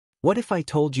What if I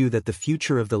told you that the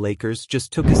future of the Lakers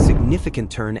just took a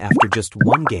significant turn after just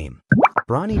one game?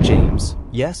 Bronny James,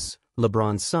 yes,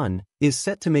 LeBron's son, is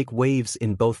set to make waves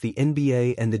in both the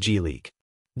NBA and the G League.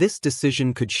 This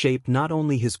decision could shape not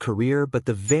only his career but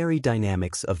the very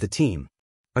dynamics of the team.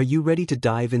 Are you ready to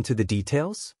dive into the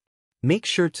details? Make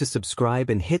sure to subscribe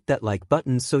and hit that like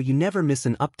button so you never miss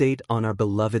an update on our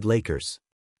beloved Lakers.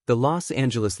 The Los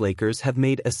Angeles Lakers have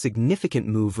made a significant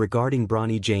move regarding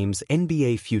Bronny James'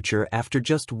 NBA future after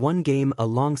just one game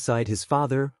alongside his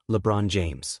father, LeBron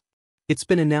James. It's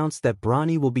been announced that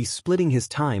Bronny will be splitting his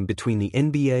time between the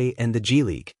NBA and the G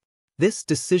League. This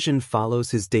decision follows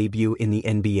his debut in the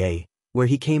NBA, where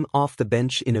he came off the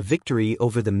bench in a victory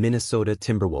over the Minnesota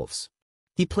Timberwolves.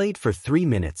 He played for 3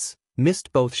 minutes,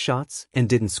 missed both shots, and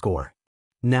didn't score.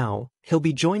 Now, he'll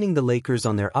be joining the Lakers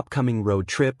on their upcoming road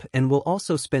trip and will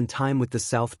also spend time with the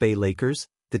South Bay Lakers,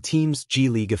 the team's G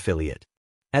League affiliate.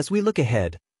 As we look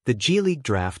ahead, the G League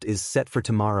draft is set for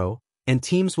tomorrow, and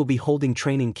teams will be holding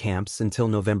training camps until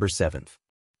November 7th.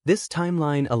 This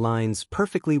timeline aligns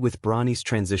perfectly with Bronny's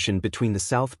transition between the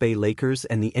South Bay Lakers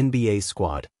and the NBA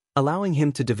squad, allowing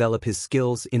him to develop his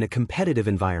skills in a competitive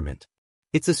environment.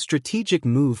 It's a strategic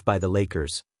move by the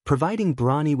Lakers, providing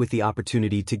Bronny with the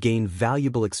opportunity to gain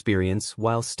valuable experience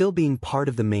while still being part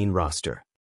of the main roster.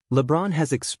 LeBron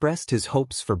has expressed his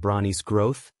hopes for Bronny's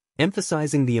growth,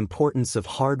 emphasizing the importance of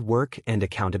hard work and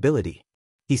accountability.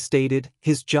 He stated,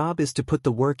 "His job is to put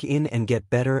the work in and get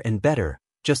better and better,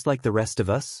 just like the rest of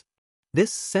us."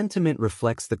 This sentiment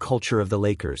reflects the culture of the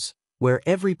Lakers, where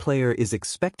every player is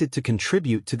expected to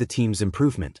contribute to the team's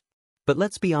improvement. But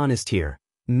let's be honest here.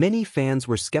 Many fans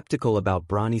were skeptical about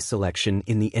Bronny's selection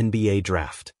in the NBA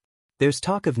draft. There's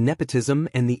talk of nepotism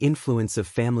and the influence of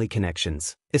family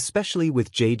connections, especially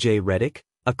with J.J. Redick,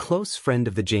 a close friend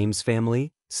of the James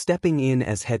family, stepping in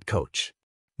as head coach.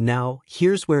 Now,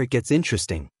 here's where it gets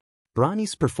interesting.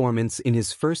 Bronny's performance in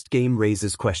his first game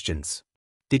raises questions.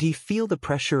 Did he feel the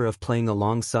pressure of playing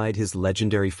alongside his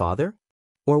legendary father?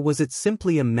 Or was it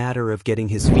simply a matter of getting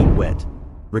his feet wet?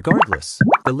 Regardless,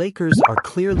 the Lakers are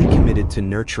clearly committed to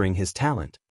nurturing his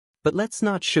talent. But let's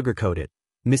not sugarcoat it.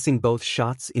 Missing both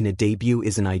shots in a debut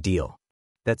isn't ideal.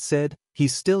 That said,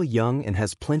 he's still young and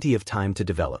has plenty of time to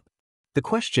develop. The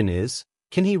question is,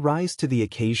 can he rise to the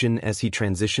occasion as he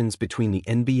transitions between the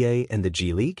NBA and the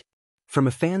G League? From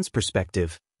a fan's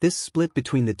perspective, this split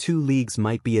between the two leagues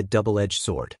might be a double-edged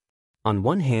sword. On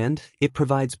one hand, it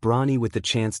provides Bronny with the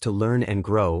chance to learn and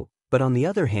grow, but on the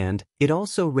other hand, it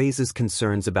also raises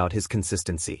concerns about his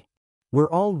consistency. We're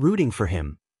all rooting for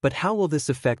him, but how will this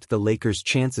affect the Lakers'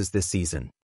 chances this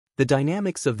season? The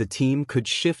dynamics of the team could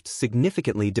shift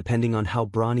significantly depending on how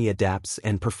Bronny adapts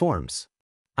and performs.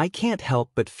 I can't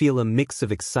help but feel a mix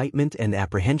of excitement and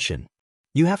apprehension.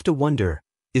 You have to wonder,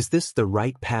 is this the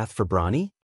right path for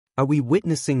Bronny? Are we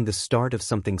witnessing the start of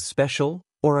something special,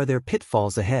 or are there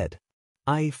pitfalls ahead?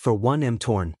 I, for one, am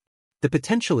torn. The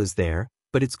potential is there,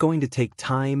 but it's going to take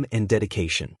time and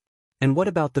dedication. And what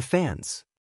about the fans?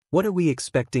 What are we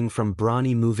expecting from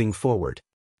Bronny moving forward?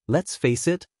 Let's face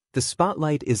it, the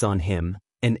spotlight is on him,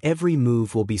 and every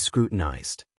move will be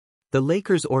scrutinized. The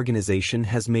Lakers organization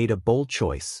has made a bold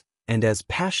choice, and as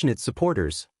passionate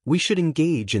supporters, we should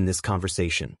engage in this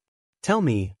conversation. Tell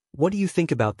me, what do you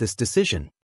think about this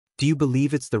decision? Do you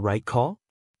believe it's the right call?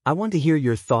 I want to hear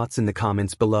your thoughts in the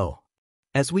comments below.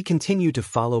 As we continue to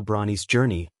follow Bronny's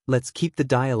journey, let's keep the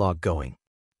dialogue going.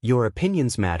 Your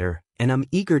opinions matter, and I'm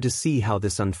eager to see how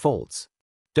this unfolds.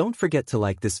 Don't forget to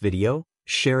like this video,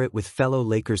 share it with fellow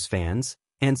Lakers fans,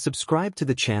 and subscribe to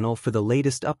the channel for the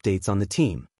latest updates on the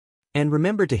team. And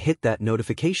remember to hit that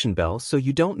notification bell so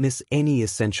you don't miss any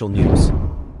essential news.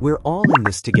 We're all in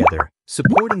this together,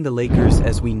 supporting the Lakers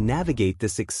as we navigate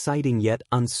this exciting yet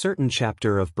uncertain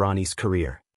chapter of Bronny's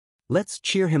career. Let's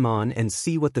cheer him on and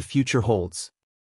see what the future holds.